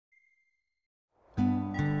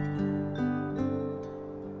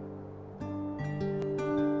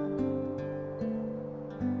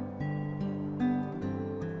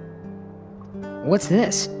What's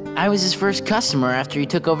this? I was his first customer after he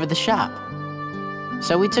took over the shop.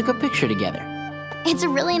 So we took a picture together. It's a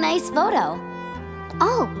really nice photo.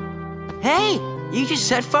 Oh, Hey, you just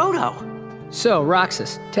said photo. So,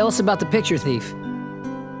 Roxas, tell us about the picture thief.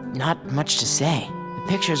 Not much to say. The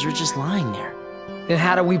pictures were just lying there. Then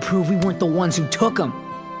how do we prove we weren't the ones who took them?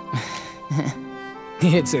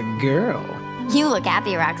 It's a girl. you look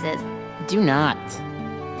happy, Roxas. Do not.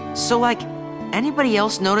 So, like, anybody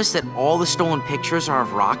else notice that all the stolen pictures are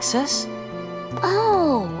of Roxas?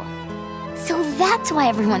 Oh, so that's why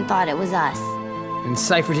everyone thought it was us. And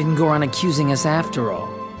Cypher didn't go around accusing us after all.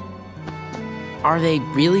 Are they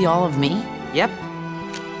really all of me? Yep.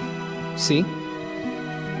 See?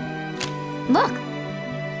 Look,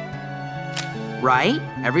 Right?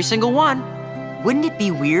 Every single one. Wouldn't it be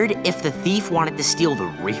weird if the thief wanted to steal the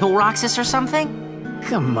real Roxas or something?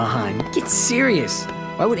 Come on, get serious.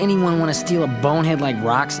 Why would anyone want to steal a bonehead like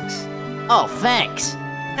Roxas? Oh, thanks.